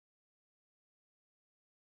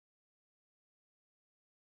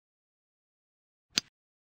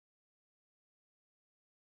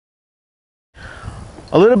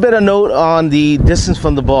A little bit of note on the distance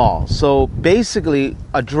from the ball. So basically,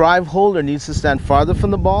 a drive holder needs to stand farther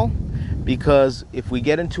from the ball, because if we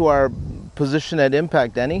get into our position at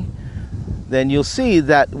impact, Denny, then you'll see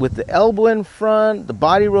that with the elbow in front, the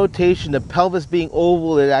body rotation, the pelvis being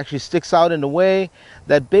oval, it actually sticks out in the way,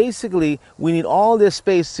 that basically we need all this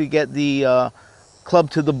space to get the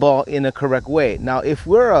club to the ball in a correct way. Now, if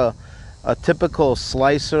we're a typical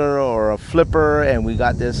slicer or a flipper and we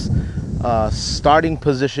got this starting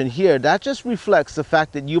position here, that just reflects the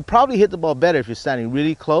fact that you probably hit the ball better if you're standing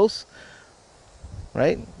really close,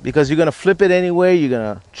 right? Because you're going to flip it anyway, you're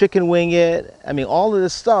going to chicken wing it. I mean, all of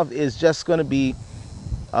this stuff is just going to be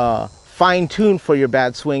fine-tuned for your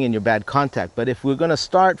bad swing and your bad contact. But if we're going to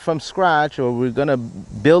start from scratch, or we're going to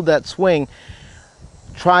build that swing,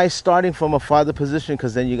 try starting from a farther position,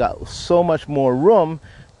 because then you got so much more room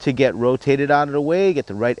to get rotated out of the way, get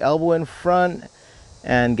the right elbow in front,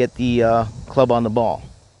 and get the club on the ball.